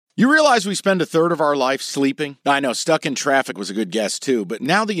You realize we spend a third of our life sleeping? I know, stuck in traffic was a good guess too, but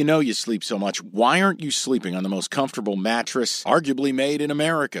now that you know you sleep so much, why aren't you sleeping on the most comfortable mattress arguably made in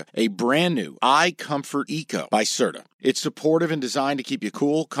America? A brand new iComfort Eco by Serta. It's supportive and designed to keep you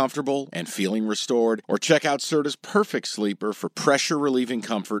cool, comfortable, and feeling restored. Or check out Serta's Perfect Sleeper for pressure-relieving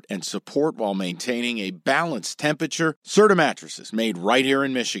comfort and support while maintaining a balanced temperature. Serta mattresses made right here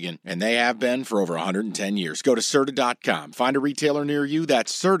in Michigan, and they have been for over 110 years. Go to Serta.com. Find a retailer near you.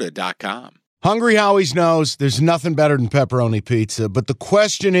 That's Serta.com. Hungry Howie's knows there's nothing better than pepperoni pizza, but the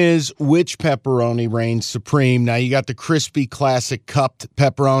question is, which pepperoni reigns supreme? Now, you got the crispy, classic cupped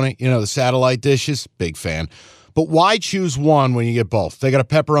pepperoni, the satellite dishes. Big fan. But why choose one when you get both? They got a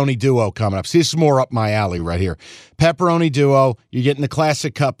pepperoni duo coming up. See, this is more up my alley right here. Pepperoni duo, you're getting the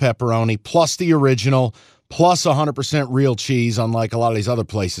classic cup pepperoni, plus the original, plus 100% real cheese, unlike a lot of these other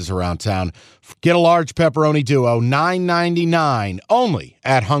places around town. Get a large pepperoni duo, $9.99, only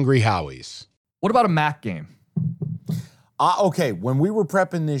at Hungry Howie's. What about a MAC game? Okay, when we were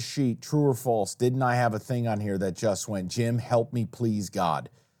prepping this sheet, true or false, didn't I have a thing on here that just went, Jim, help me please God?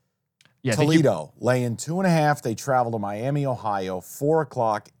 Yeah, Toledo, laying 2.5. They travel to Miami, Ohio, 4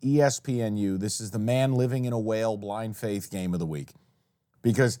 o'clock, ESPNU. This is the man living in a whale blind faith game of the week.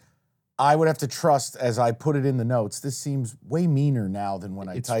 Because I would have to trust, as I put it in the notes, this seems way meaner now than when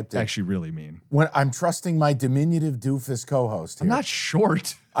I typed it. It's actually really mean. When I'm trusting my diminutive doofus co-host here. I'm not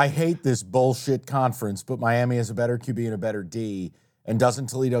short. I hate this bullshit conference, but Miami has a better QB and a better D. And doesn't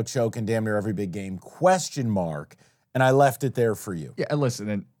Toledo choke in damn near every big game? ? And I left it there for you. Yeah, listen,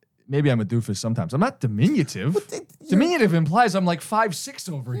 and maybe I'm a doofus sometimes. I'm not diminutive. Diminutive implies I'm like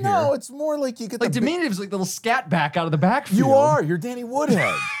 5'6" over here. No, it's more like you get like diminutive is like the little scat back out of the backfield. You are. You're Danny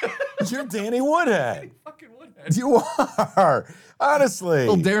Woodhead. You're Danny Woodhead. Fucking Woodhead. You are. Honestly.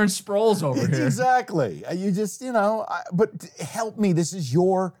 Little Darren Sproles over here. Exactly. You just, but help me. This is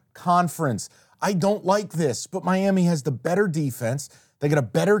your conference. I don't like this, but Miami has the better defense. They got a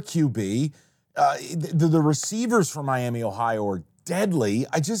better QB. The receivers for Miami, Ohio are deadly.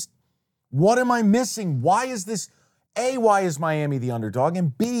 What am I missing? Why is this, A, why is Miami the underdog?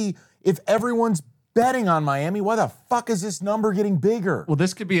 And B, if everyone's betting on Miami, why the fuck is this number getting bigger? Well,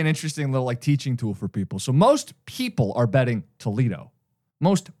 this could be an interesting little teaching tool for people. So most people are betting Toledo.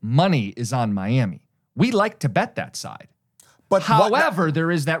 Most money is on Miami. We like to bet that side. But however,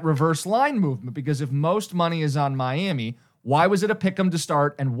 there is that reverse line movement because if most money is on Miami, why was it a pick 'em to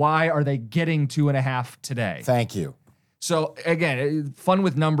start and why are they getting 2.5 today? Thank you. So, again, fun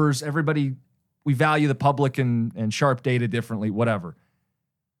with numbers. Everybody, we value the public and sharp data differently, whatever.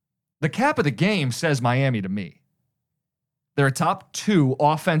 The cap of the game says Miami to me. They're a top 2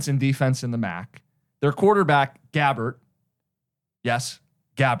 offense and defense in the MAC. Their quarterback, Gabbert, yes,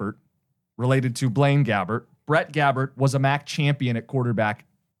 Gabbert, related to Blaine Gabbert. Brett Gabbert was a MAC champion at quarterback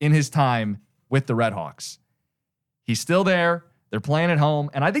in his time with the Redhawks. He's still there. They're playing at home,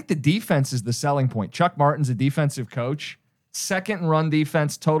 and I think the defense is the selling point. Chuck Martin's a defensive coach. Second in run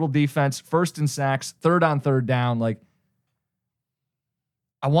defense, total defense, first in sacks, third on third down.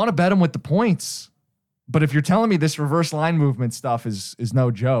 I want to bet him with the points, but if you're telling me this reverse line movement stuff is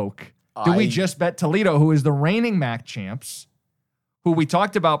no joke, do we just bet Toledo, who is the reigning MAC champs, who we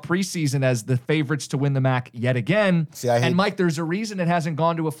talked about preseason as the favorites to win the MAC yet again? And Mike, there's a reason it hasn't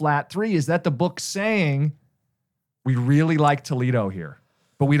gone to a flat 3. Is that the book saying we really like Toledo here,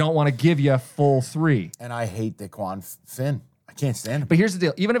 but we don't want to give you a full 3. And I hate Daquan Finn. I can't stand him. But here's the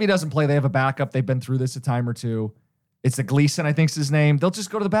deal. Even if he doesn't play, they have a backup. They've been through this a time or two. It's a Gleason, I think's his name. They'll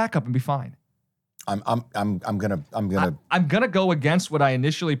just go to the backup and be fine. I'm gonna go against what I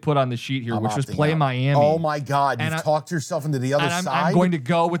initially put on the sheet here, which was play Miami. Oh my God. You've talked yourself into the other side. I'm going to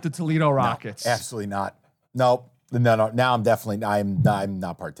go with the Toledo Rockets. No, absolutely not. No. Now I'm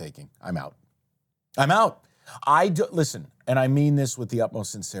not partaking. I'm out. Listen, and I mean this with the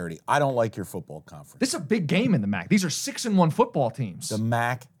utmost sincerity. I don't like your football conference. This is a big game in the MAC. These are 6-1 football teams. The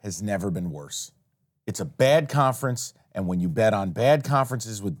MAC has never been worse. It's a bad conference, and when you bet on bad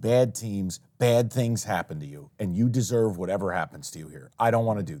conferences with bad teams, bad things happen to you, and you deserve whatever happens to you here. I don't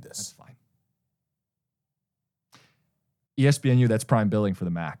want to do this. That's fine. ESPNU, that's prime billing for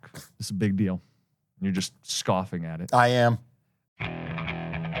the MAC. It's a big deal. You're just scoffing at it. I am.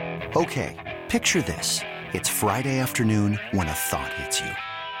 Okay, picture this. It's Friday afternoon when a thought hits you.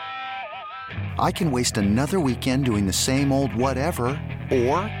 I can waste another weekend doing the same old whatever,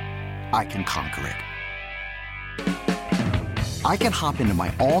 or I can conquer it. I can hop into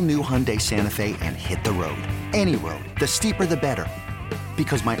my all-new Hyundai Santa Fe and hit the road. Any road. The steeper, the better.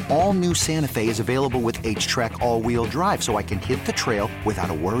 Because my all-new Santa Fe is available with H-Track all-wheel drive, so I can hit the trail without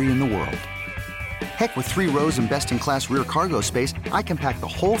a worry in the world. Heck, with 3 rows and best-in-class rear cargo space, I can pack the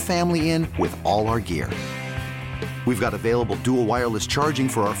whole family in with all our gear. We've got available dual wireless charging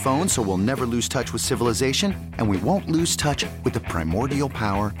for our phones, so we'll never lose touch with civilization, and we won't lose touch with the primordial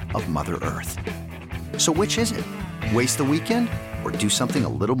power of Mother Earth. So which is it? Waste the weekend or do something a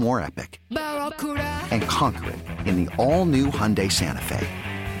little more epic? And conquer it in the all-new Hyundai Santa Fe.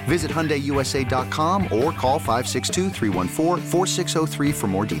 Visit HyundaiUSA.com or call 562-314-4603 for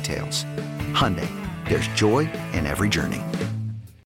more details. Hyundai, there's joy in every journey.